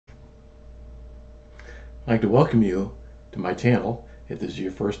I'd like to welcome you to my channel. If this is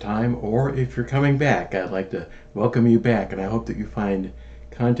your first time or if you're coming back, I'd like to welcome you back, and I hope that you find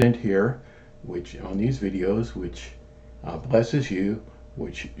content here which on these videos which blesses you,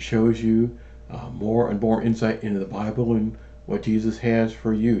 which shows you more and more insight into the Bible and what Jesus has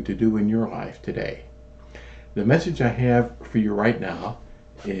for you to do in your life today. The message I have for you right now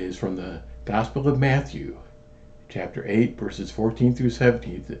is from the Gospel of Matthew, chapter 8, verses 14 through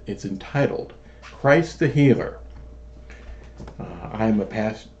 17. It's entitled, Christ the Healer.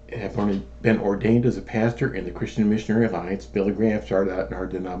 Have been ordained as a pastor in the Christian Missionary Alliance. Billy Graham started out in our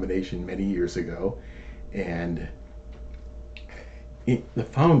denomination many years ago, and the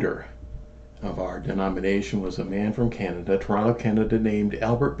founder of our denomination was a man from Canada, Toronto, Canada, named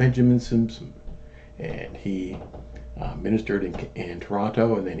Albert Benjamin Simpson, and he ministered in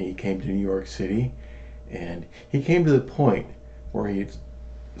Toronto, and then he came to New York City, and he came to the point where he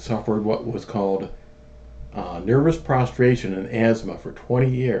suffered what was called nervous prostration and asthma for 20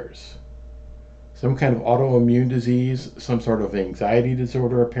 years. Some kind of autoimmune disease, some sort of anxiety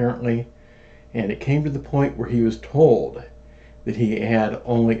disorder apparently, and it came to the point where he was told that he had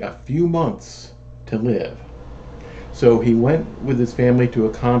only a few months to live. So he went with his family to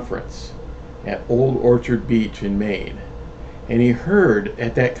a conference at Old Orchard Beach in Maine, and he heard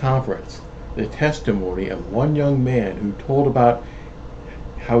at that conference the testimony of one young man who told about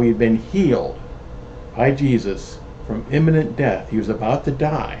how he had been healed by Jesus from imminent death. He was about to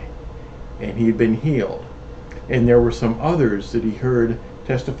die, and he had been healed. And there were some others that he heard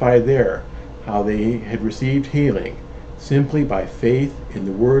testify there how they had received healing simply by faith in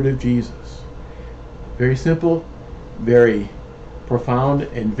the word of Jesus. Very simple, very profound,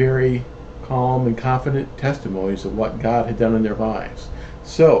 and very calm and confident testimonies of what God had done in their lives.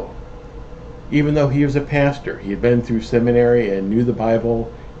 So, even though he was a pastor, he had been through seminary and knew the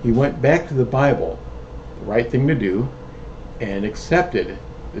Bible, he went back to the Bible, the right thing to do, and accepted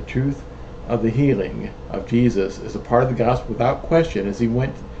the truth of the healing of Jesus as a part of the gospel without question as he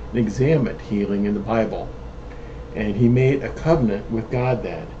went and examined healing in the Bible. And he made a covenant with God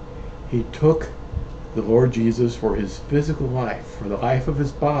then. He took the Lord Jesus for his physical life, for the life of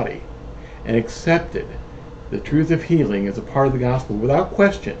his body, and accepted the truth of healing as a part of the gospel without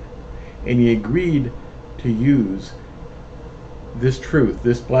question. And he agreed to use this truth,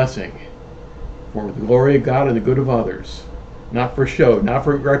 this blessing, for the glory of God and the good of others. Not for show, not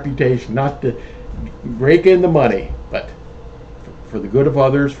for reputation, not to rake in the money, but for the good of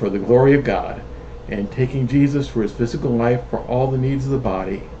others, for the glory of God, and taking Jesus for his physical life, for all the needs of the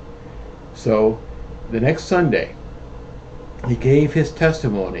body. So the next Sunday, he gave his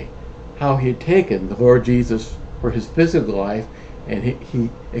testimony, how he had taken the Lord Jesus for his physical life, and he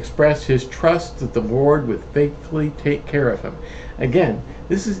expressed his trust that the Lord would faithfully take care of him. Again,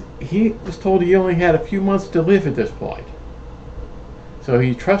 he was told he only had a few months to live at this point. So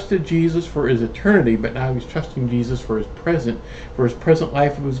he trusted Jesus for his eternity, but now he's trusting Jesus for his present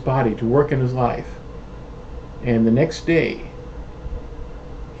life of his body, to work in his life. And the next day,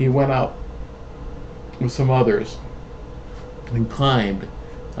 he went out with some others and climbed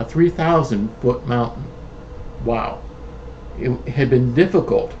a 3,000-foot mountain. Wow. It had been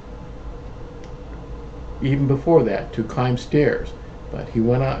difficult even before that to climb stairs, but he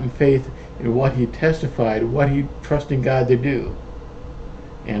went out in faith in what he testified, what he trusted God to do.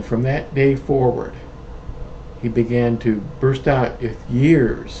 And from that day forward, he began to burst out with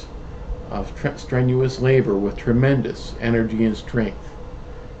years of strenuous labor with tremendous energy and strength,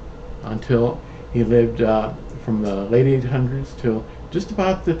 until he lived from the late 800s till just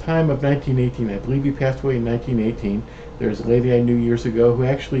about the time of 1918. I believe he passed away in 1918. There's a lady I knew years ago who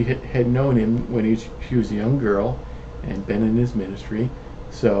actually had known him when she was a young girl and been in his ministry.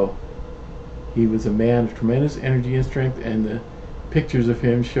 So he was a man of tremendous energy and strength, and the pictures of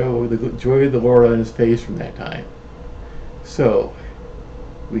him show the joy of the Lord on his face from that time. So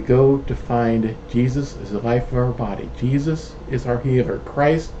we go to find Jesus as the life of our body. Jesus is our healer,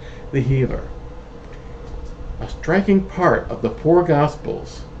 Christ the healer. A striking part of the four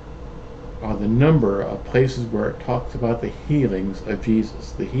Gospels are the number of places where it talks about the healings of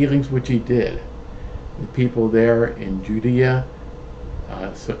Jesus, the healings which he did. The people there in Judea,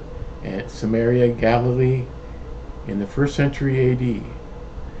 and Samaria, Galilee, in the 1st century AD.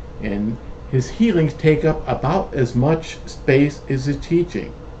 And his healings take up about as much space as his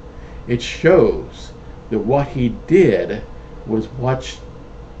teaching. It shows that what he did was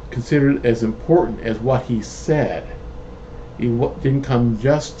considered as important as what he said. He didn't come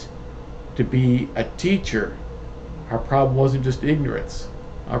just to be a teacher. Our problem wasn't just ignorance.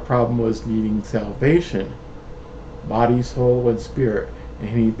 Our problem was needing salvation, body, soul, and spirit. And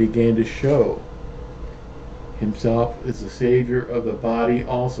he began to show himself is the Savior of the body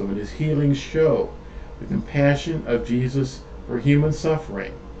also, and his healings show the compassion of Jesus for human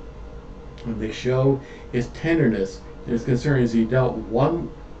suffering. And they show his tenderness and his concern as he dealt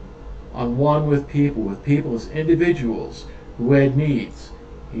one-on-one with people as individuals who had needs.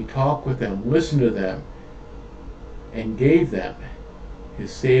 He talked with them, listened to them, and gave them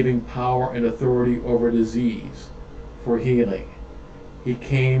his saving power and authority over disease for healing. He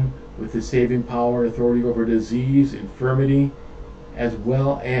came with his saving power and authority over disease, infirmity, as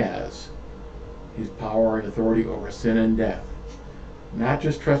well as his power and authority over sin and death. Not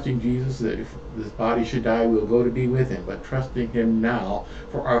just trusting Jesus that if this body should die, we'll go to be with him, but trusting him now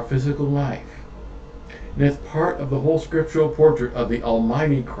for our physical life. And it's part of the whole scriptural portrait of the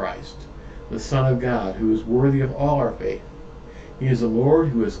Almighty Christ, the Son of God, who is worthy of all our faith. He is a Lord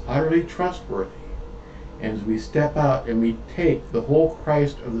who is utterly trustworthy. And as we step out and we take the whole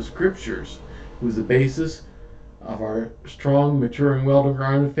Christ of the Scriptures, who is the basis of our strong, mature, and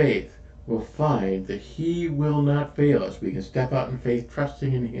well-grounded faith, we'll find that he will not fail us. We can step out in faith,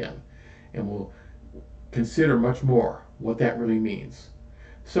 trusting in him, and we'll consider much more what that really means.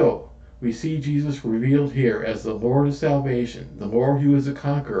 So, we see Jesus revealed here as the Lord of salvation, the Lord who is the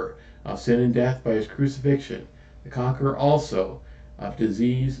conqueror of sin and death by his crucifixion, the conqueror also of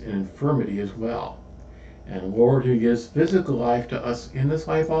disease and infirmity as well. And Lord who gives physical life to us in this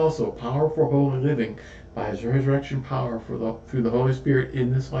life also, power for holy living by his resurrection power through the Holy Spirit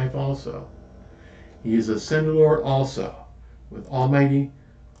in this life also. He is ascended Lord also, with almighty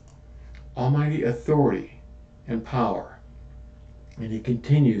authority and power. And he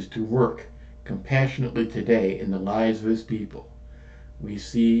continues to work compassionately today in the lives of his people. We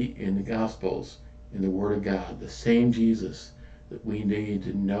see in the Gospels, in the Word of God, the same Jesus that we need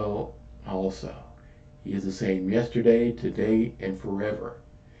to know also. He is the same yesterday, today, and forever.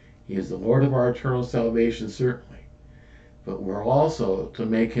 He is the Lord of our eternal salvation, certainly. But we're also to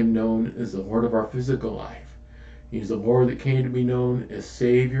make him known as the Lord of our physical life. He's the Lord that came to be known as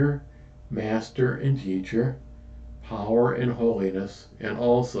Savior, Master, and Teacher, power and holiness, and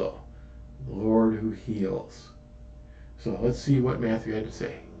also the Lord who heals. So let's see what Matthew had to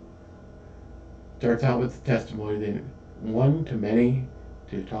say. Starts out with the testimony, then one to many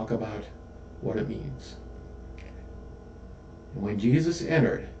to talk about what it means. And when Jesus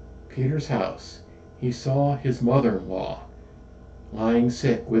entered Peter's house, he saw his mother-in-law lying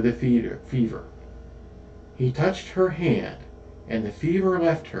sick with a fever. He touched her hand, and the fever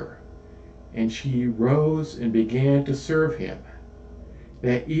left her, and she rose and began to serve him.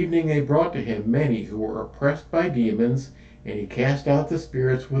 That evening they brought to him many who were oppressed by demons, and he cast out the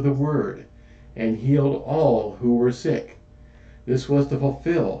spirits with a word, and healed all who were sick. This was to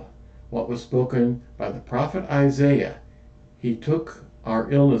fulfill what was spoken by the prophet Isaiah. He took our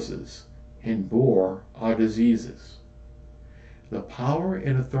illnesses and bore our diseases. The power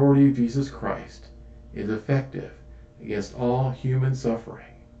and authority of Jesus Christ is effective against all human suffering.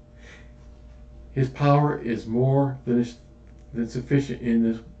 His power is more than sufficient in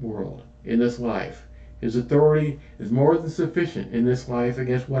this world, in this life. His authority is more than sufficient in this life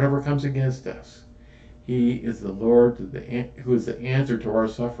against whatever comes against us. He is the Lord who is the answer to our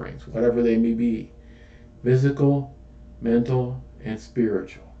sufferings, whatever they may be, physical, mental, and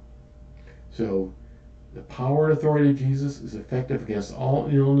spiritual. So the power and authority of Jesus is effective against all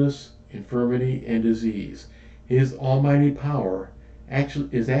illness, infirmity, and disease. His almighty power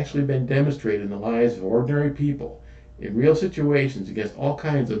is actually been demonstrated in the lives of ordinary people in real situations against all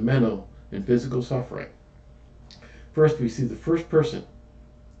kinds of mental and physical suffering. First, we see the first person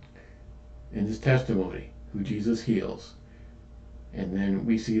in his testimony who Jesus heals, and then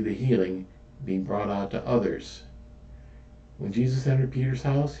we see the healing being brought out to others. When Jesus entered Peter's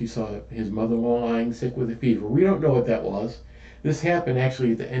house, he saw his mother-in-law lying sick with a fever. We don't know what that was. This happened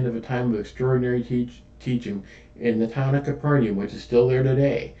actually at the end of a time of extraordinary teaching in the town of Capernaum, which is still there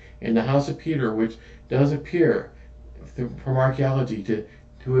today, in the house of Peter, which does appear from archaeology to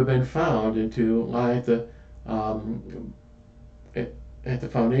have been found and to lie at the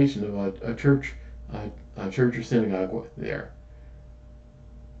foundation of a church or synagogue there.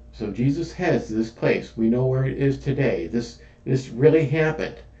 So Jesus has this place. We know where it is today. This really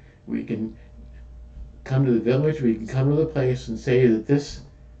happened. We can come to the village, we can come to the place and say that this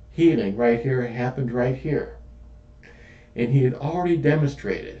healing right here happened right here. And he had already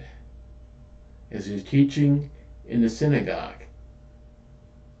demonstrated, as he was teaching in the synagogue,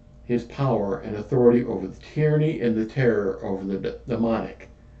 his power and authority over the tyranny and the terror over the demonic.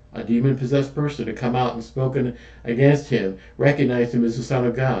 A demon-possessed person had come out and spoken against him, recognized him as the Son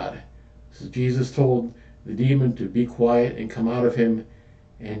of God. So Jesus told the demon to be quiet and come out of him,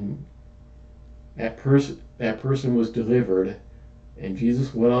 and that person was delivered, and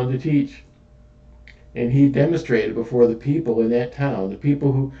Jesus went on to teach. And he demonstrated before the people in that town, the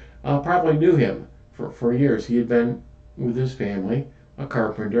people who probably knew him for years. He had been with his family, a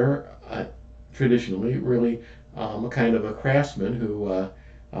carpenter, traditionally, really a kind of a craftsman who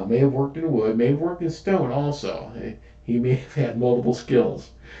may have worked in wood, may have worked in stone also. He may have had multiple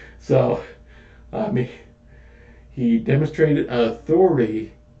skills. So he demonstrated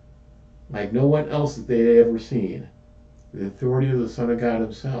authority like no one else that they had ever seen. The authority of the Son of God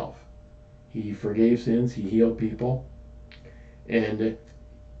himself. He forgave sins, he healed people. And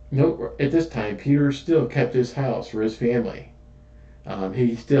at this time, Peter still kept his house for his family.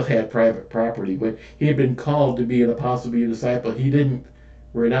 He still had private property. When he had been called to be an apostle, be a disciple, he didn't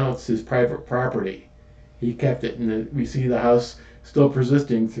renounce his private property. He kept it, and we see the house still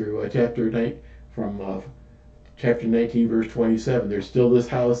persisting through chapter 19, verse 27. There's still this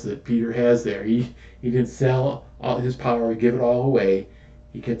house that Peter has there. He didn't sell all his power, give it all away.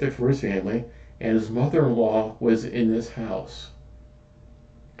 He kept it for his family, and his mother-in-law was in this house.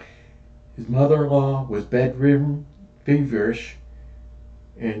 His mother-in-law was bedridden, feverish,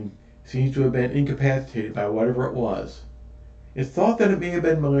 and seems to have been incapacitated by whatever it was. It's thought that it may have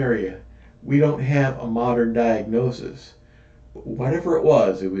been malaria. We don't have a modern diagnosis. But whatever it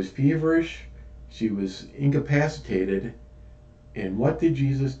was feverish, she was incapacitated, and what did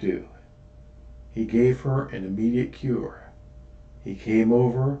Jesus do? He gave her an immediate cure. He came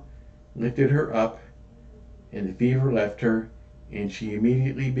over, lifted her up, and the fever left her, and she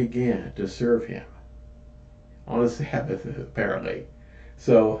immediately began to serve him on the Sabbath, apparently.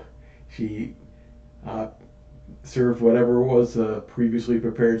 So she served whatever was a previously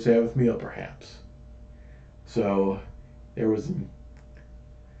prepared Sabbath meal, perhaps. So there was an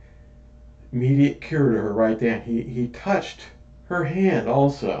immediate cure to her right then. He touched her hand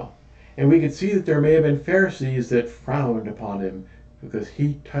also. And we could see that there may have been Pharisees that frowned upon him because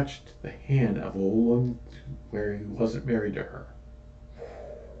he touched the hand of a woman where he wasn't married to her.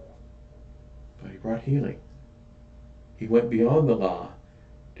 But he brought healing. He went beyond the law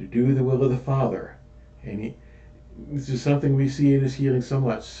to do the will of the Father. And this is something we see in his healing so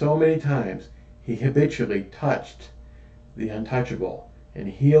much. So many times he habitually touched the untouchable and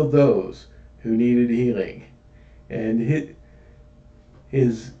healed those who needed healing. And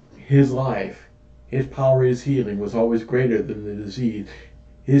his life, his power, his healing was always greater than the disease.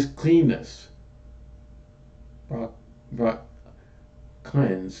 His cleanness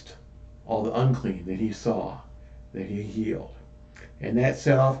cleansed all the unclean that he saw, that he healed. And that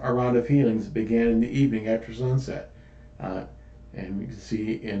set off a round of healings that began in the evening after sunset. And we can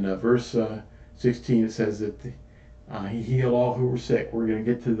see in verse 16 it says that he healed all who were sick. We're going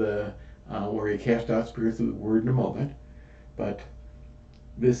to get to the where he cast out spirits with the word in a moment. But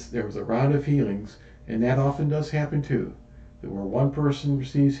there was a round of healings, and that often does happen too. That where one person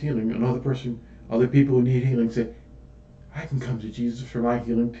receives healing, other people who need healing say, I can come to Jesus for my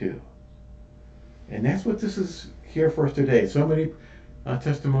healing too. And that's what this is here for us today. So many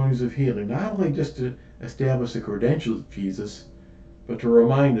testimonies of healing, not only just to establish the credentials of Jesus, but to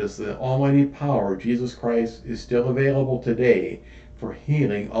remind us that almighty power of Jesus Christ is still available today for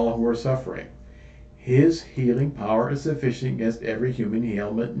healing all who are suffering. His healing power is sufficient against every human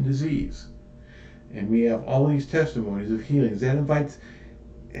ailment and disease. And we have all these testimonies of healings. That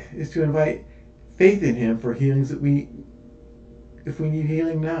is to invite faith in him for healings that if we need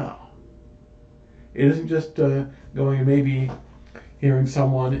healing now. It isn't just going and maybe hearing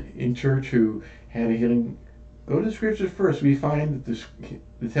someone in church who had a healing. Go to the scriptures first. We find that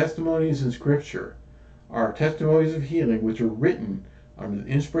the testimonies in scripture are testimonies of healing which are written under the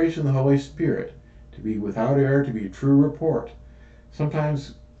inspiration of the Holy Spirit to be without error, to be a true report.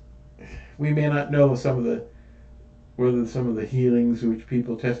 Sometimes we may not know whether some of the healings which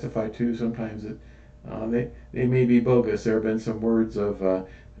people testify to, sometimes they may be bogus. There have been some words of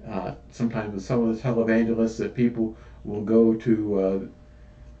sometimes with some of the televangelists that people will go to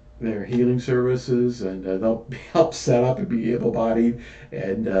their healing services and they'll help set up and be able-bodied,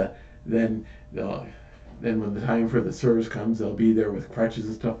 and then when the time for the service comes, they'll be there with crutches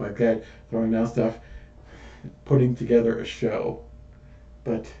and stuff like that, throwing down stuff, putting together a show.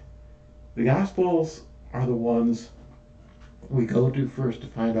 But the Gospels are the ones we go to first to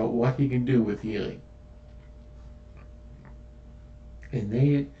find out what he can do with healing.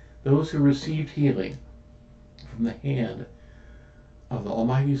 And those who received healing from the hand of the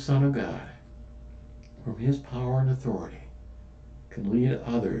Almighty Son of God, from his power and authority, can lead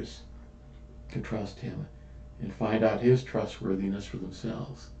others to trust him and find out his trustworthiness for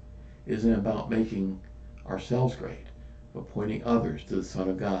themselves. It isn't about making ourselves great, but pointing others to the Son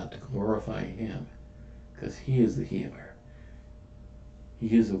of God to glorify Him, because He is the healer.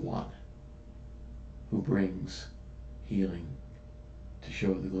 He is the one who brings healing to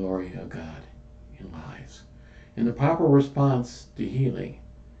show the glory of God in lives. And the proper response to healing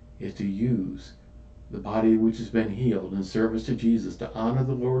is to use the body which has been healed in service to Jesus, to honor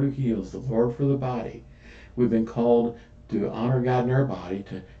the Lord who heals, the Lord for the body. We've been called to honor God in our body,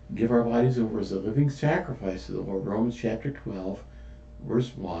 to give our bodies over as a living sacrifice to the Lord. Romans chapter 12,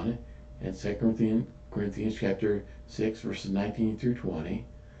 verse 1, and 2 Corinthians chapter 6, verses 19 through 20.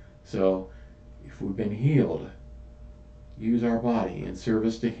 So, if we've been healed, use our body in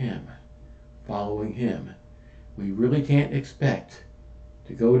service to Him, following Him. We really can't expect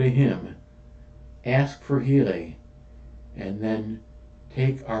to go to Him, ask for healing, and then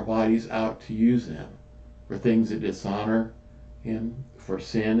take our bodies out to use them for things that dishonor Him, for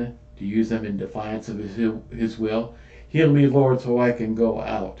sin, to use them in defiance of His will. Heal me, Lord, so I can go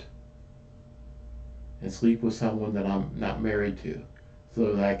out and sleep with someone that I'm not married to,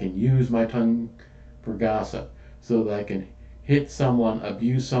 so that I can use my tongue for gossip, so that I can hit someone,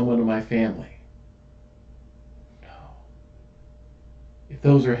 abuse someone in my family. No. If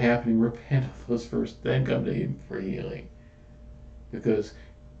those are happening, repent of those first, then come to Him for healing. Because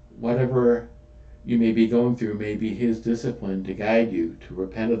whatever you may be going through may be His discipline to guide you to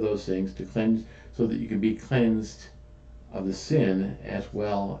repent of those things, to cleanse, so that you can be cleansed of the sin as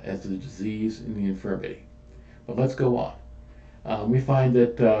well as the disease and the infirmity. But let's go on. We find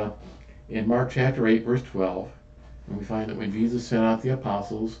that in Mark chapter 8, verse 12, and we find that when Jesus sent out the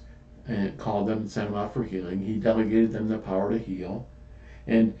apostles and called them and sent them out for healing, He delegated them the power to heal.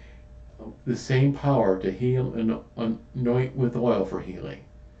 And the same power to heal and anoint with oil for healing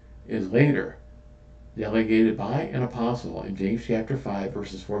is later delegated by an apostle in James chapter 5,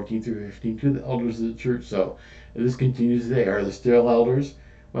 verses 14 through 15 to the elders of the church. So this continues today. Are there still elders?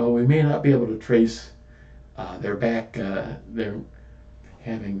 Well, we may not be able to trace their back, their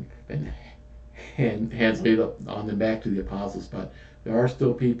having been hands laid up on them back to the apostles, but there are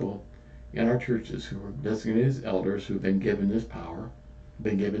still people in our churches who are designated as elders who have been given this power,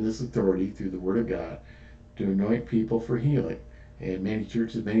 been given this authority through the Word of God to anoint people for healing. And many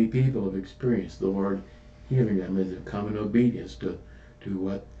churches, many people have experienced the Lord healing them as they've come in obedience to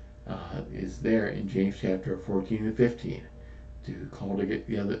what is there in James chapter 14 and 15, to call to get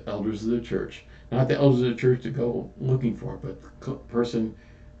the other elders of the church. Not the elders of the church to go looking for, but the person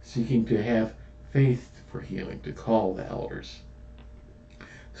seeking to have faith for healing, to call the elders.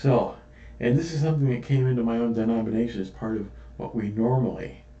 So, and this is something that came into my own denomination as part of what we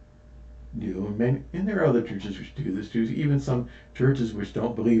normally do, and there are other churches which do this too. Even some churches which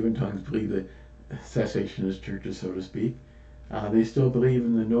don't believe in tongues, believe the cessationist churches, so to speak. They still believe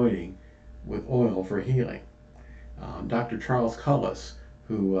in the anointing with oil for healing. Dr. Charles Cullis,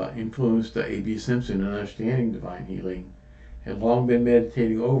 who influenced A.B. Simpson in understanding divine healing, had long been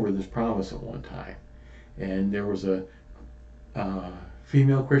meditating over this promise at one time. And there was a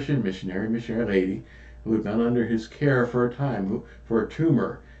female Christian missionary lady, who had been under his care for a time for a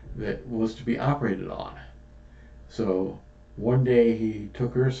tumor that was to be operated on. So one day he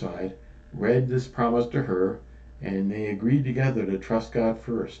took her aside, read this promise to her, and they agreed together to trust God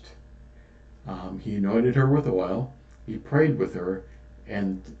first. He anointed her with oil, he prayed with her,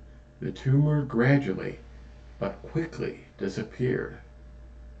 and the tumor gradually but quickly disappeared.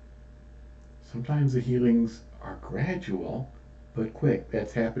 Sometimes the healings are gradual but quick.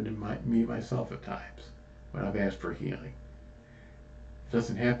 That's happened to me myself at times when I've asked for healing. It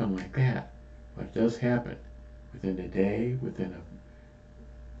doesn't happen like that, but it does happen within a day,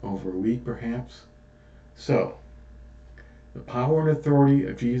 over a week perhaps. So, the power and authority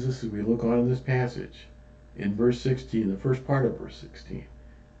of Jesus, as we look on in this passage, in verse 16, the first part of verse 16,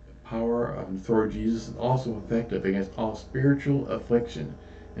 the power of and authority of Jesus is also effective against all spiritual affliction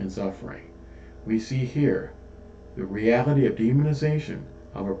and suffering. We see here the reality of demonization,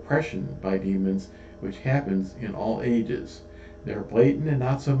 of oppression by demons, which happens in all ages. There are blatant and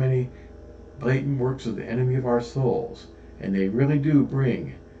not so many blatant works of the enemy of our souls, and they really do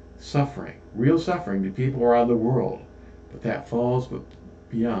bring suffering, real suffering, to people around the world. But that falls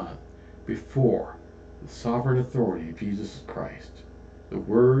before the sovereign authority of Jesus Christ. The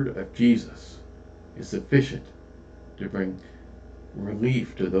word of Jesus is sufficient to bring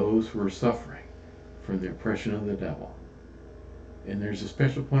relief to those who are suffering from the oppression of the devil. And there's a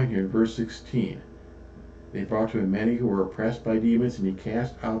special point here in verse 16. They brought to him many who were oppressed by demons, and he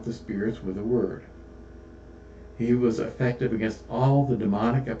cast out the spirits with a word. He was effective against all the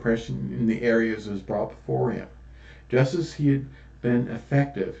demonic oppression in the areas that was brought before him. Just as he had been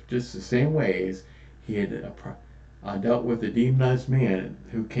effective, just the same ways he had dealt with a demonized man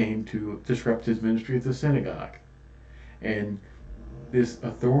who came to disrupt his ministry at the synagogue. And this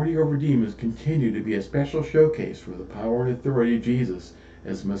authority over demons continued to be a special showcase for the power and authority of Jesus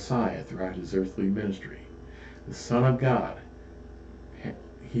as Messiah throughout his earthly ministry. The Son of God,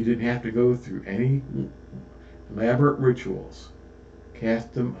 he didn't have to go through any elaborate rituals.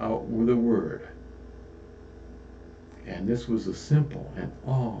 Cast them out with a word. And this was a simple and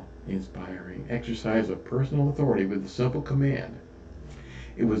awe-inspiring exercise of personal authority with a simple command.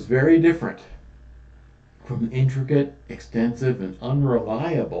 It was very different from the intricate, extensive, and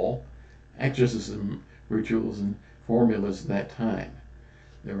unreliable exorcism rituals and formulas of that time.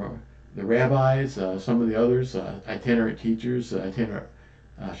 There were the rabbis, some of the others, itinerant teachers, itinerant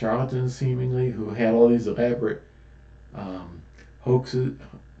charlatans seemingly, who had all these elaborate hoaxes,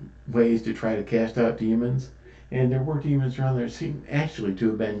 ways to try to cast out demons. And there were demons around there that seem actually to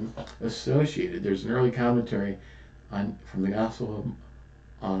have been associated. There's an early commentary from the Gospel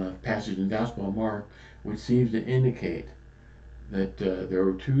on a passage in the Gospel of Mark, which seems to indicate that there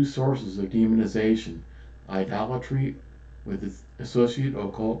were two sources of demonization: idolatry with its associate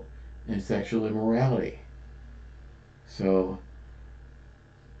occult and sexual immorality. So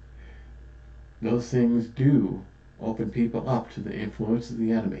those things do open people up to the influence of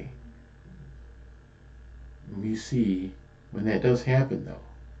the enemy. We see when that does happen,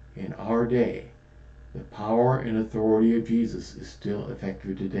 though, in our day, the power and authority of Jesus is still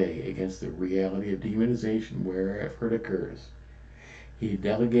effective today against the reality of demonization wherever it occurs. He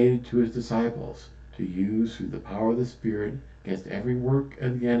delegated to his disciples to use through the power of the Spirit against every work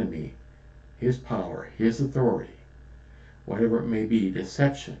of the enemy his power, his authority, whatever it may be: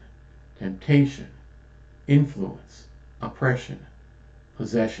 deception, temptation, influence, oppression,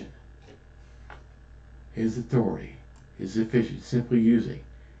 possession. His authority, his efficiency, simply using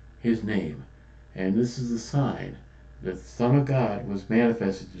his name. And this is the sign that the Son of God was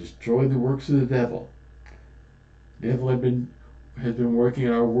manifested to destroy the works of the devil. The devil has been working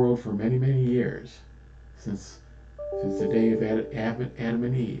in our world for many, many years, since the day of Adam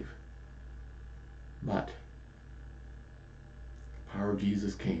and Eve. But the power of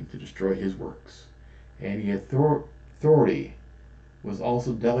Jesus came to destroy his works. And the authority was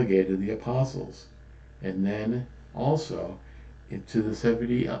also delegated to the apostles. And then also into the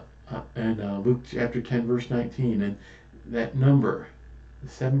 70 in Luke chapter 10 verse 19, and that number, the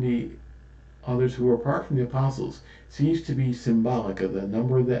 70 others who were apart from the apostles, seems to be symbolic of the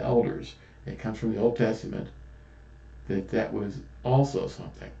number of the elders. It comes from the Old Testament, that was also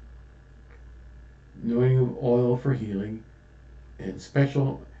something. Anointing of oil for healing, and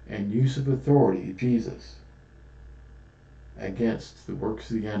special and use of authority of Jesus against the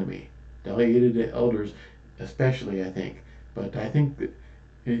works of the enemy, delegated to elders especially, I think. But I think that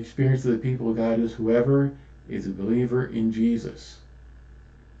the experience of the people of God is whoever is a believer in Jesus,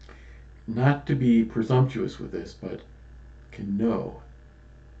 not to be presumptuous with this, but can know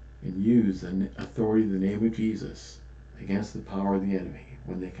and use the authority of the name of Jesus against the power of the enemy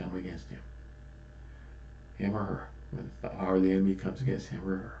when they come against him or her, when the power of the enemy comes against him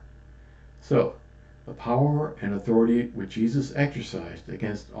or her. So the power and authority which Jesus exercised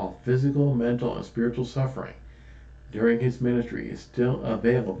against all physical, mental, and spiritual suffering during his ministry is still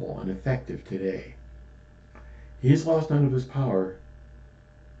available and effective today. He has lost none of his power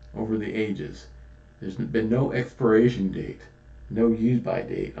over the ages. There's been no expiration date, no use-by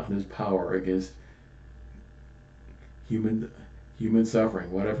date on his power against human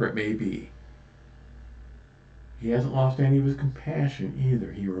suffering, whatever it may be. He hasn't lost any of his compassion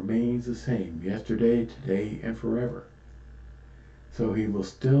either. He remains the same yesterday, today, and forever. So he will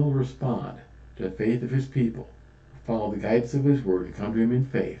still respond to the faith of his people, who follow the guidance of his word and come to him in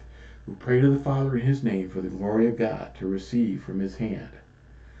faith, who pray to the Father in his name for the glory of God to receive from his hand.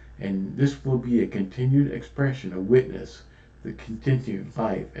 And this will be a continued expression, a witness, the continued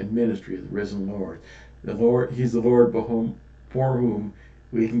life and ministry of the risen Lord. He's the Lord for whom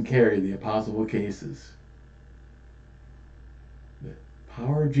we can carry the impossible cases. The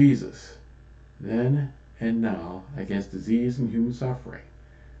power of Jesus, then and now, against disease and human suffering,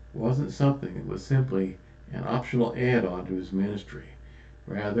 wasn't something that was simply an optional add-on to his ministry.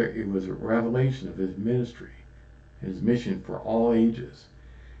 Rather, it was a revelation of his ministry, his mission for all ages.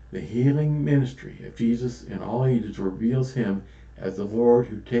 The healing ministry of Jesus in all ages reveals him as the Lord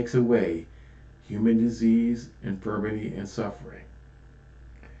who takes away human disease, infirmity, and suffering.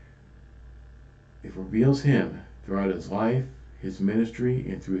 It reveals him throughout his life, his ministry,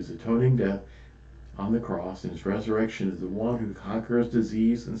 and through his atoning death on the cross and his resurrection as the one who conquers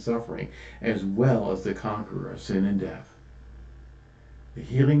disease and suffering, as well as the conqueror of sin and death. The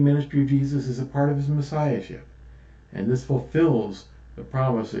healing ministry of Jesus is a part of his messiahship. And this fulfills the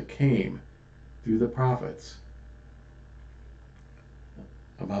promise that came through the prophets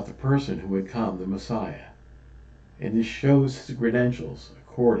about the person who would come, the Messiah. And this shows his credentials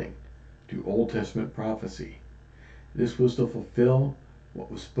according to Old Testament prophecy. This was to fulfill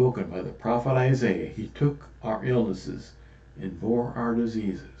what was spoken by the prophet Isaiah. He took our illnesses and bore our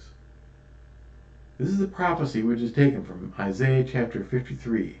diseases. This is the prophecy which is taken from Isaiah chapter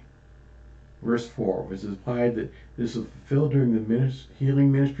 53, verse 4, which is implied that this was fulfilled during the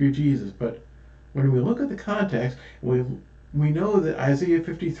healing ministry of Jesus. But when we look at the context, we know that Isaiah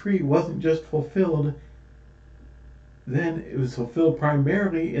 53 wasn't just fulfilled then, it was fulfilled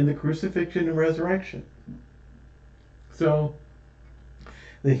primarily in the crucifixion and resurrection. So,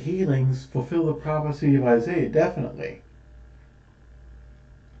 the healings fulfill the prophecy of Isaiah, definitely.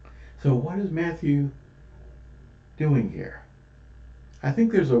 So what is Matthew doing here? I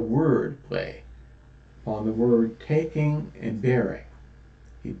think there's a word play on the word taking and bearing.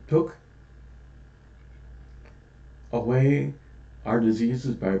 He took away our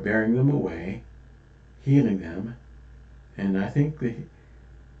diseases by bearing them away, healing them. And I think that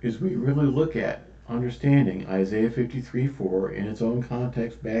as we really look at understanding Isaiah 53:4 in its own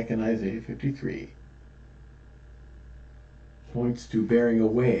context back in Isaiah 53, points to bearing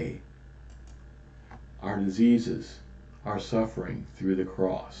away our diseases, our suffering through the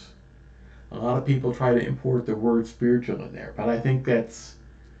cross. A lot of people try to import the word spiritual in there, but I think that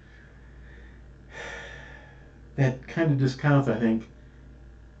kind of discounts, I think,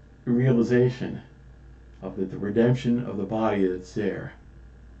 the realization of the redemption of the body that's there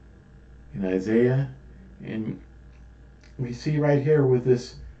in Isaiah. And we see right here with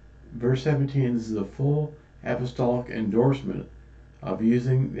this verse 17, this is a full apostolic endorsement of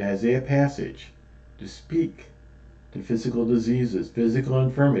using the Isaiah passage to speak to physical diseases, physical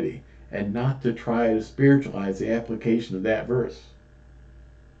infirmity, and not to try to spiritualize the application of that verse.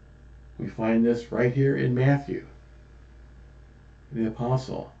 We find this right here in Matthew, the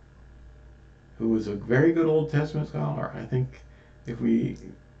apostle, who was a very good Old Testament scholar. I think the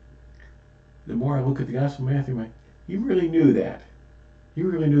more I look at the Gospel of Matthew, he really knew that. He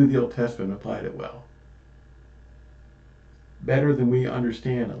really knew the Old Testament, applied it well. Better than we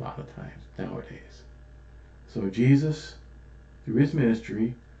understand a lot of times nowadays. So Jesus, through his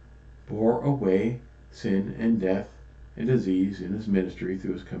ministry, bore away sin and death and disease in his ministry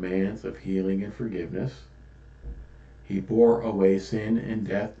through his commands of healing and forgiveness. He bore away sin and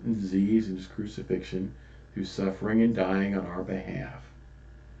death and disease in his crucifixion through suffering and dying on our behalf.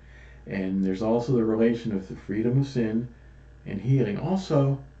 And there's also the relation of the freedom of sin and healing,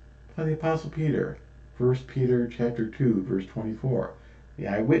 also by the Apostle Peter, 1 Peter chapter 2, verse 24. The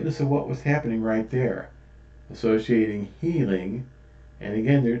eyewitness of what was happening right there, associating healing, and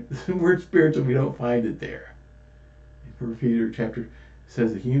again, the word spiritual, we don't find it there. 1 Peter chapter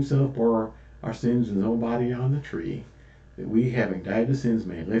says that he himself bore our sins in his own body on the tree, that we, having died to sins,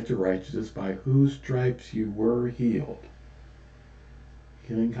 may live to righteousness, by whose stripes you were healed.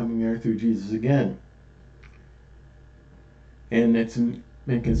 Healing coming there through Jesus again. And it's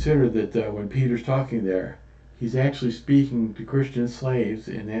been considered that when Peter's talking there, he's actually speaking to Christian slaves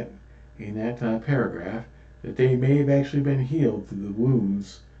in that paragraph, that they may have actually been healed through the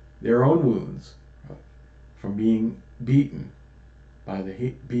wounds, their own wounds, from being beaten by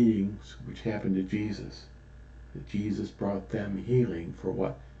the beatings which happened to Jesus. That Jesus brought them healing for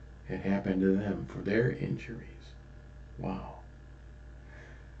what had happened to them, for their injuries. Wow.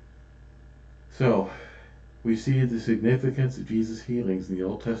 So, we see the significance of Jesus' healings in the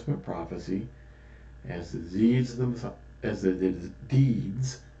Old Testament prophecy as the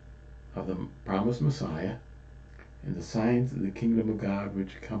deeds of the promised Messiah and the signs of the kingdom of God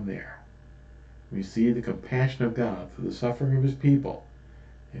which come there. We see the compassion of God for the suffering of his people,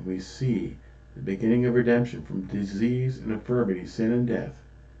 and we see the beginning of redemption from disease and infirmity, sin and death,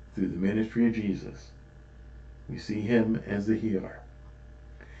 through the ministry of Jesus. We see him as the healer.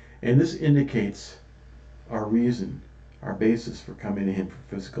 And this indicates our reason, our basis for coming to him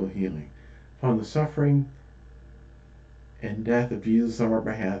for physical healing. Upon the suffering and death of Jesus on our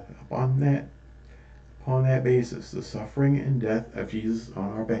behalf, upon that basis, the suffering and death of Jesus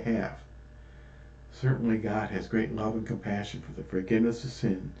on our behalf, certainly God has great love and compassion for the forgiveness of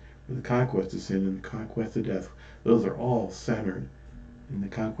sin, for the conquest of sin and the conquest of death. Those are all centered in the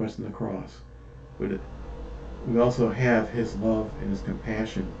conquest of the cross. But we also have his love and his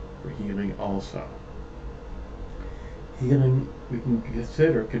compassion for healing also. Healing, we can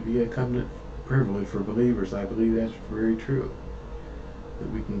consider, could be a covenant privilege for believers. I believe that's very true.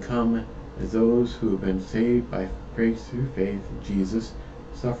 That we can come as those who have been saved by grace through faith in Jesus,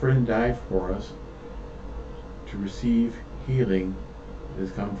 suffered and died for us, to receive healing that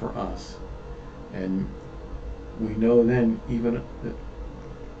has come for us. And we know then even that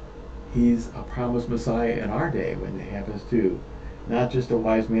he's a promised Messiah in our day when it happens too. Not just a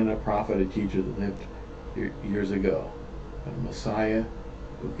wise man, a prophet, a teacher that lived years ago, but a Messiah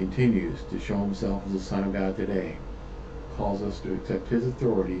who continues to show himself as the Son of God today, calls us to accept his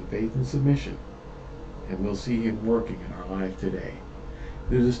authority, faith, and submission, and we'll see him working in our life today.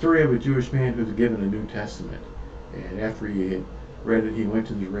 There's a story of a Jewish man who was given a New Testament, and after he had read it, he went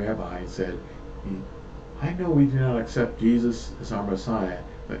to the rabbi and said, I know we do not accept Jesus as our Messiah,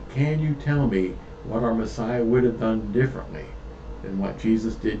 but can you tell me what our Messiah would have done differently than what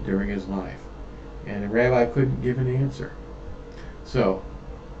Jesus did during his life? And the rabbi couldn't give an answer. So,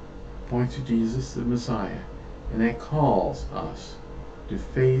 points to Jesus, the Messiah, and that calls us to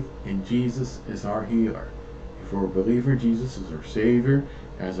faith in Jesus as our healer. If we're a believer in Jesus as our Savior,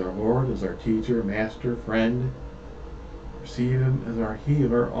 as our Lord, as our teacher, master, friend, receive him as our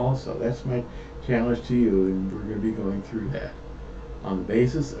healer also. That's my challenge to you, and we're going to be going through that. On the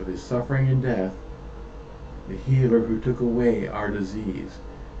basis of his suffering and death, the healer who took away our disease.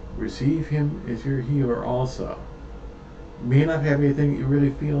 Receive him as your healer also. You may not have anything that you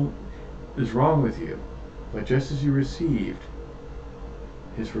really feel is wrong with you, but just as you received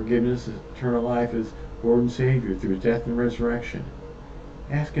his forgiveness, his eternal life as Lord and Savior through his death and resurrection,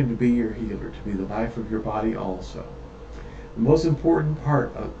 ask him to be your healer, to be the life of your body also. The most important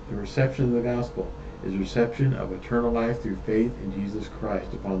part of the reception of the gospel is reception of eternal life through faith in Jesus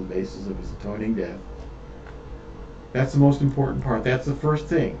Christ upon the basis of his atoning death. That's the most important part. That's the first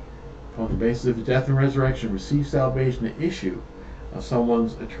thing. Upon the basis of his death and resurrection, receive salvation. The issue of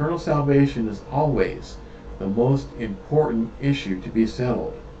someone's eternal salvation is always the most important issue to be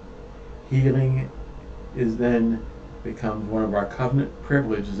settled. Healing is then becomes one of our covenant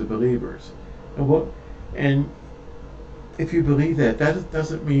privileges as believers. And if you believe that, that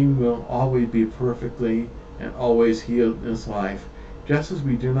doesn't mean we'll always be perfectly and always healed in this life, just as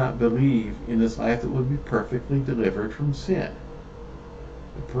we do not believe in this life that we'll be perfectly delivered from sin.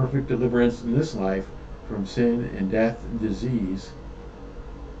 The perfect deliverance in this life from sin and death and disease.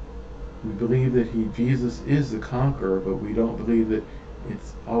 We believe that Jesus is the conqueror, but we don't believe that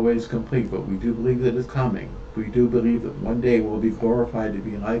it's always complete, but we do believe that it's coming. We do believe that one day we'll be glorified to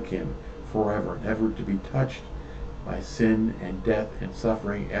be like him forever, never to be touched by sin and death and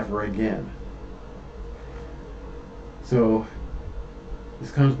suffering ever again. So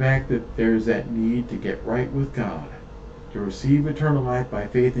this comes back that there's that need to get right with God, to receive eternal life by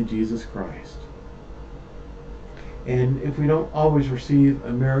faith in Jesus Christ. And if we don't always receive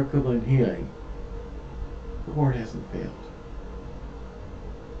a miracle and healing, the Lord hasn't failed.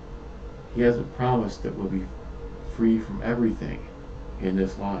 He hasn't promised that we'll be free from everything in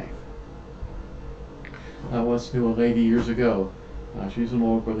this life. I once knew a lady years ago. She's an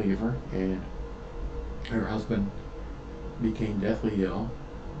old believer, and her husband became deathly ill,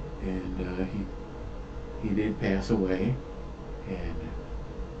 and he did pass away, and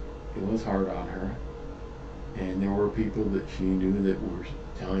it was hard on her. And there were people that she knew that were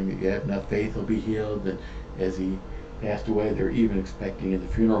telling me, you have enough faith, he'll be healed. And as he passed away, they were even expecting in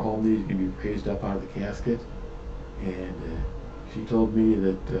the funeral home that he's going to be raised up out of the casket. And she told me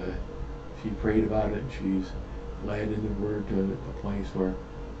that she prayed about it, and she's led in the Word to a place where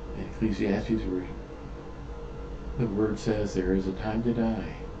in Ecclesiastes, where the Word says there is a time to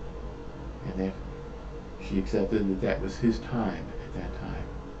die, and that she accepted that that was his time at that time,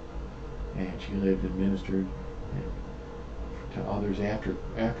 and she lived and ministered to others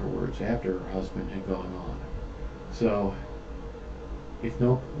afterwards, after her husband had gone on. So it's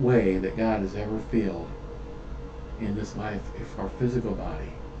no way that God has ever failed in this life if our physical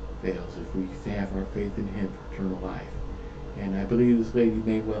body fails, if we have our faith in him for eternal life. And I believe this lady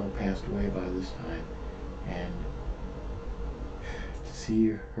may well have passed away by this time, and to see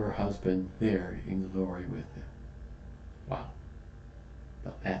her husband there in glory with him, wow.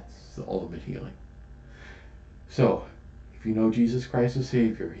 But that's the ultimate healing. So if you know Jesus Christ as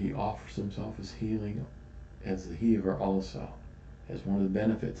Savior, he offers himself as healing, as the healer also, as one of the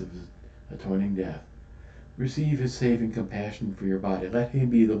benefits of his atoning death. Receive his saving compassion for your body. Let him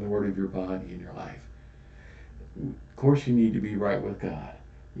be the Lord of your body in your life. Of course, you need to be right with God.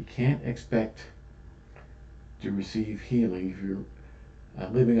 You can't expect to receive healing if you're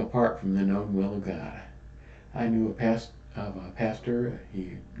living apart from the known will of God. I knew a pastor.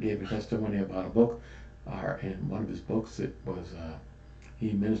 He gave a testimony about a book, in one of his books it was,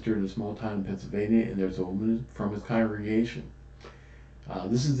 he ministered in a small town in Pennsylvania, and there's a woman from his congregation.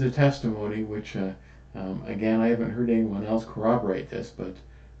 This is the testimony which, again, I haven't heard anyone else corroborate this, but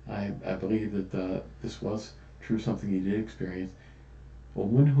I believe that this was true something he did experience. A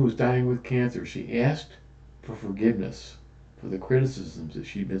woman who was dying with cancer, she asked for forgiveness for the criticisms that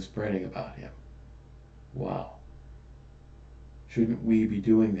she'd been spreading about him. Wow. Shouldn't we be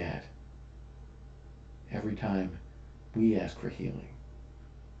doing that every time we ask for healing?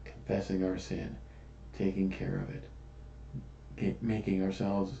 Confessing our sin, taking care of it, making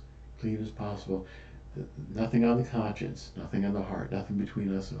ourselves clean as possible. Nothing on the conscience, nothing on the heart, nothing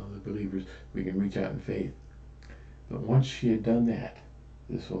between us and other believers. We can reach out in faith. But once she had done that,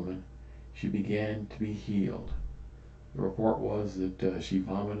 this woman, she began to be healed. The report was that she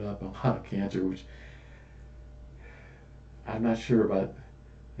vomited up a lot of cancer, which I'm not sure about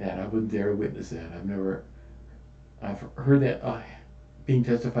that. I wouldn't dare witness that. I've heard that being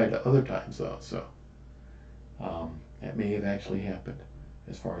testified to other times though, so that may have actually happened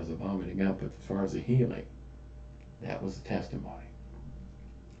as far as the vomiting up, but as far as the healing, that was the testimony.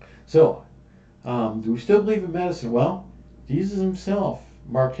 So, do we still believe in medicine? Well, Jesus himself,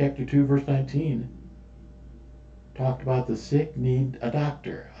 Mark chapter 2, verse 19, talked about the sick need a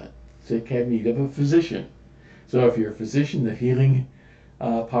doctor, sick have need of a physician. So if you're a physician, the healing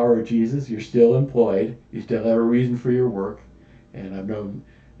power of Jesus, you're still employed, you still have a reason for your work, and I've known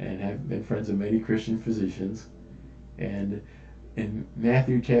and have been friends of many Christian physicians. And in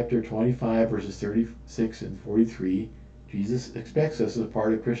Matthew chapter 25, verses 36 and 43, Jesus expects us as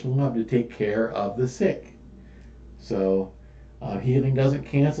part of Christian love to take care of the sick. So healing doesn't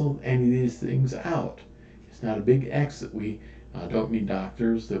cancel any of these things out. It's not a big X that we don't need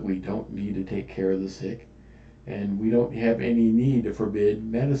doctors, that we don't need to take care of the sick, and we don't have any need to forbid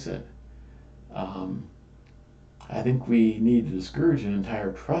medicine. I think we need to discourage an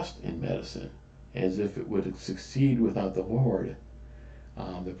entire trust in medicine, as if it would succeed without the Lord.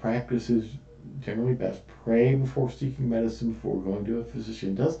 The practice is generally best. Pray before seeking medicine, before going to a physician.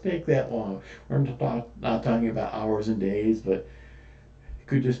 It doesn't take that long. We're not talking about hours and days, but it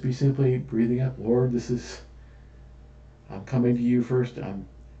could just be simply breathing up, Lord, I'm coming to you first.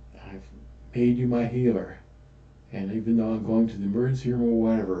 I've made you my healer. And even though I'm going to the emergency room or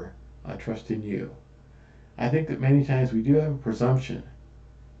whatever, I trust in you. I think that many times we do have a presumption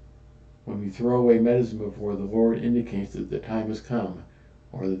when we throw away medicine before the Lord indicates that the time has come,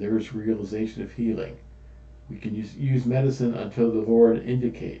 or that there is realization of healing. We can use medicine until the Lord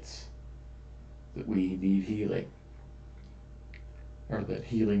indicates that we need healing, or that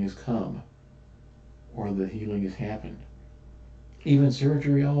healing has come, or that healing has happened. Even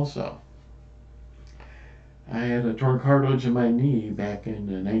surgery also. I had a torn cartilage in my knee back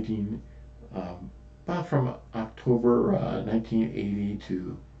in about from October 1980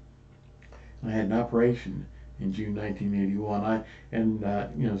 to I had an operation in June 1981.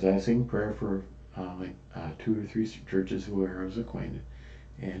 As I sing prayer for 2 or 3 churches where I was acquainted,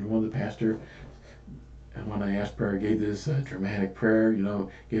 and one of the pastor, and when I asked prayer, gave this dramatic prayer,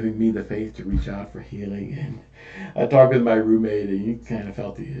 giving me the faith to reach out for healing. And I talked with my roommate, and he kind of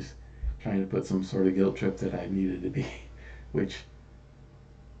felt he was trying to put some sort of guilt trip that I needed to be, which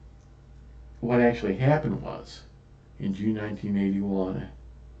what actually happened was, in June 1981,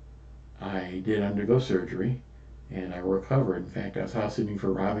 I did undergo surgery, and I recovered. In fact, I was house sitting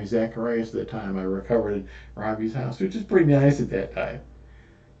for Ravi Zacharias at the time. I recovered in Ravi's house, which is pretty nice at that time.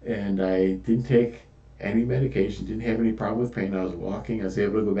 And I didn't take any medication, didn't have any problem with pain. I was walking. I was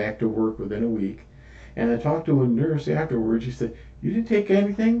able to go back to work within a week. And I talked to a nurse afterwards. She said, "You didn't take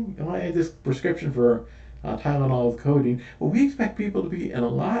anything?" I had this prescription for Tylenol with codeine. Well, we expect people to be in a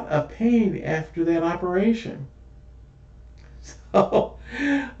lot of pain after that operation. So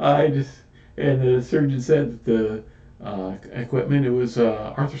and the surgeon said that the equipment, it was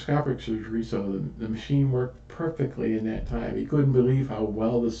arthroscopic surgery, so the machine worked perfectly in that time. He couldn't believe how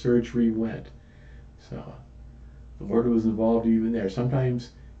well the surgery went. So the Lord was involved even there.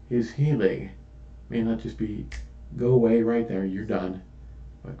 Sometimes his healing may not just be go away right there, you're done,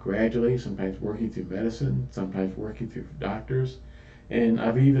 but gradually, sometimes working through medicine, sometimes working through doctors. And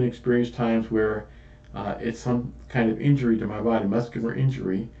I've even experienced times where it's some kind of injury to my body, muscular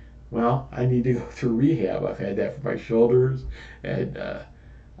injury. Well, I need to go through rehab. I've had that for my shoulders, and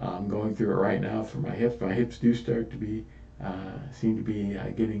I'm going through it right now for my hips. My hips do start to be, seem to be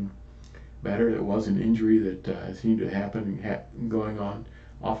getting better. It was an injury that seemed to happen, going on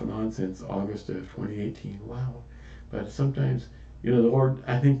off and on since August of 2018. Wow. But sometimes, the Lord,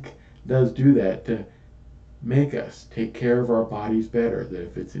 I think, does do that to make us take care of our bodies better. That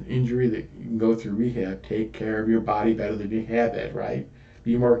if it's an injury that you can go through rehab, take care of your body better than you have it, right?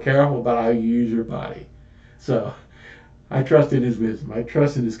 Be more careful about how you use your body. So I trust in his wisdom. I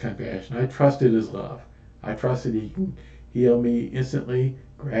trust in his compassion. I trust in his love. I trust that he can heal me instantly,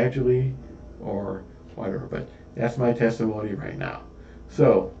 gradually, or whatever. But that's my testimony right now.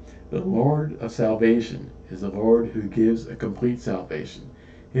 So, the Lord of salvation is the Lord who gives a complete salvation.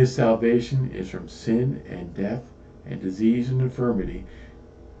 His salvation is from sin and death and disease and infirmity,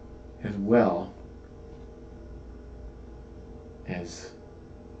 as well as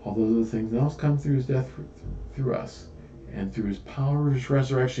all those other things. Those come through his death through us. And through his power of his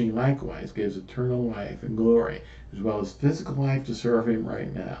resurrection, he likewise gives eternal life and glory, as well as physical life to serve him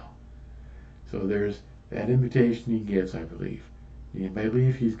right now. So there's that invitation he gives, I believe. And I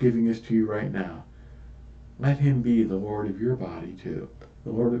believe he's giving this to you right now. Let him be the Lord of your body, too.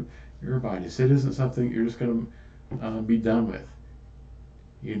 The Lord of your body. Sin isn't something you're just going to be done with.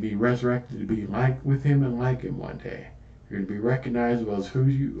 You're going to be resurrected to be like with him and like him one day. You're going to be recognizable as who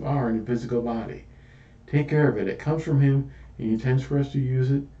you are in a physical body. Take care of it. It comes from him, and he intends for us to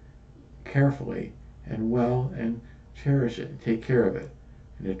use it carefully and well and cherish it and take care of it.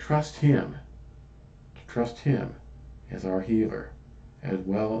 And to trust him as our healer, as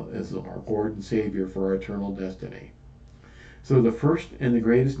well as our Lord and Savior for our eternal destiny. So the first and the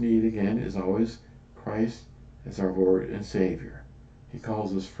greatest need, again, is always Christ as our Lord and Savior. He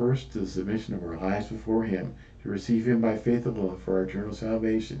calls us first to the submission of our lives before him, to receive him by faith alone for our eternal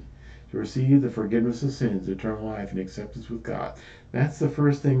salvation, to receive the forgiveness of sins, eternal life, and acceptance with God. That's the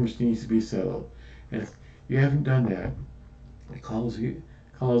first thing which needs to be settled. And if you haven't done that, he calls you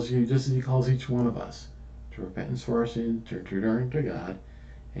just as he calls each one of us to repentance for our sins, to turn to God,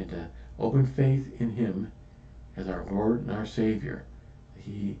 and to open faith in him as our Lord and our Savior.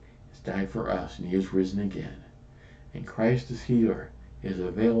 He has died for us, and he is risen again. And Christ as healer is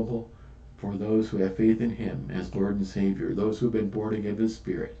available for those who have faith in him as Lord and Savior, those who have been born again of his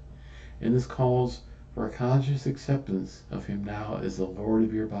Spirit. And this calls for a conscious acceptance of him now as the Lord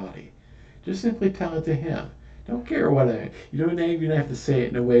of your body. Just simply tell it to him. Don't care you don't even have to say it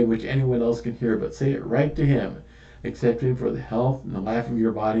in a way which anyone else can hear, but say it right to him. Accept him for the health and the life of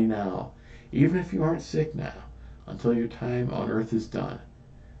your body now, even if you aren't sick now, until your time on earth is done.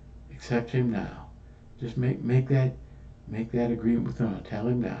 Accept him now. Just make that agreement with him. Tell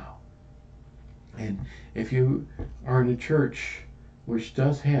him now. And if you are in a church which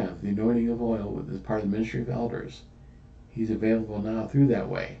does have the anointing of oil as part of the ministry of elders, he's available now through that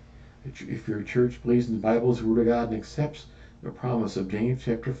way. If your church believes in the Bible as the Word of God and accepts the promise of James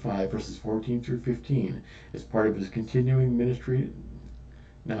chapter 5, verses 14 through 15, as part of his continuing ministry,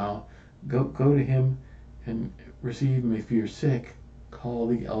 now go to him and receive him. If you're sick, call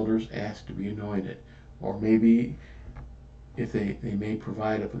the elders, ask to be anointed. Or maybe if they may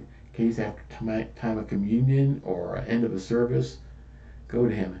provide a case after time of communion or end of a service, go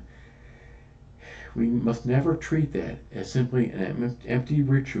to him. We must never treat that as simply an empty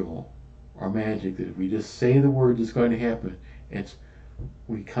ritual or magic that if we just say the word it's going to happen.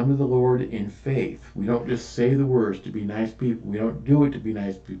 We come to the Lord in faith. We don't just say the words to be nice people. We don't do it to be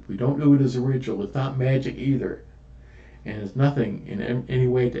nice people. We don't do it as a ritual. It's not magic either. And it's nothing in any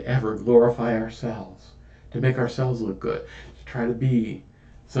way to ever glorify ourselves, to make ourselves look good, to try to be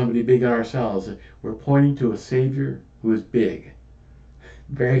somebody big on ourselves. We're pointing to a Savior who is big,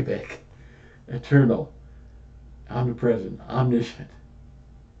 very big, eternal, omnipresent, omniscient.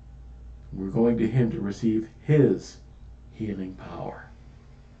 We're going to him to receive his healing power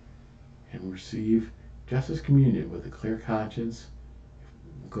and receive just as communion with a clear conscience.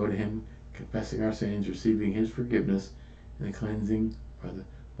 We'll go to him confessing our sins, receiving his forgiveness and the cleansing by the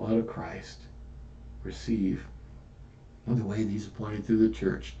blood of Christ. Receive in the way that he's appointed through the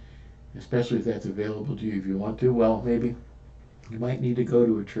church, especially if that's available to you. If you want to, well, maybe you might need to go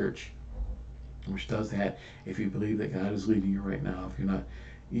to a church which does that if you believe that God is leading you right now. If you're not,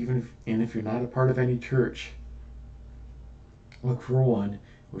 if you're not a part of any church, look for one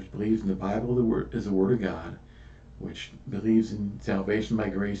which believes in the Bible as the Word of God, which believes in salvation by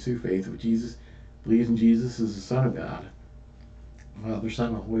grace through faith, which believes in Jesus as the Son of God, Father,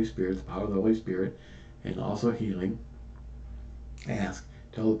 Son, and Holy Spirit, the power of the Holy Spirit, and also healing. Ask.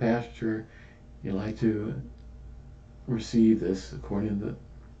 Tell the pastor you'd like to receive this according to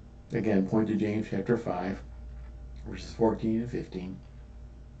again, point to James chapter 5, verses 14 and 15.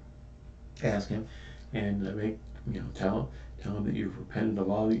 Ask him and tell him that you've repented of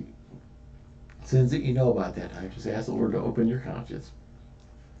all the sins that you know about that time. Just ask the Lord to open your conscience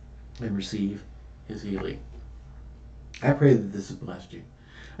and receive his healing. I pray that this has blessed you.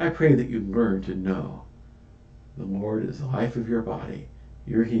 I pray that you learn to know the Lord is the life of your body,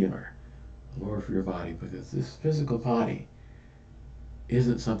 your healer, the Lord for your body, because this physical body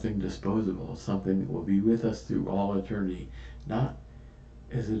isn't something disposable. It's something that will be with us through all eternity, not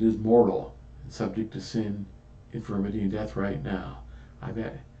as it is mortal and subject to sin, infirmity, and death right now. I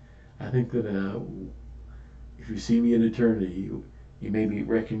think that if you see me in eternity, you maybe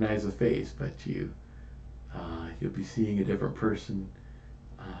recognize the face, but you'll be seeing a different person,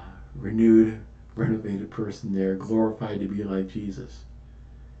 renewed, renovated person there, glorified to be like Jesus.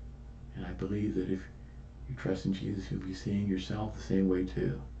 And I believe that if you trust in Jesus, you'll be seeing yourself the same way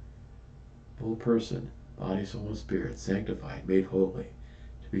too. Full person, body, soul, and spirit, sanctified, made holy,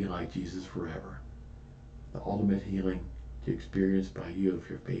 to be like Jesus forever. The ultimate healing to experience by you if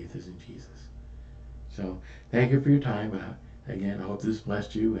your faith is in Jesus. So thank you for your time. Again, I hope this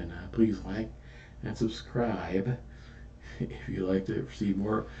blessed you, and please like and subscribe if you'd like to receive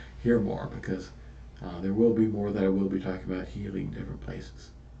more, hear more, because there will be more that I will be talking about healing different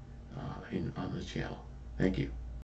places on this channel. Thank you.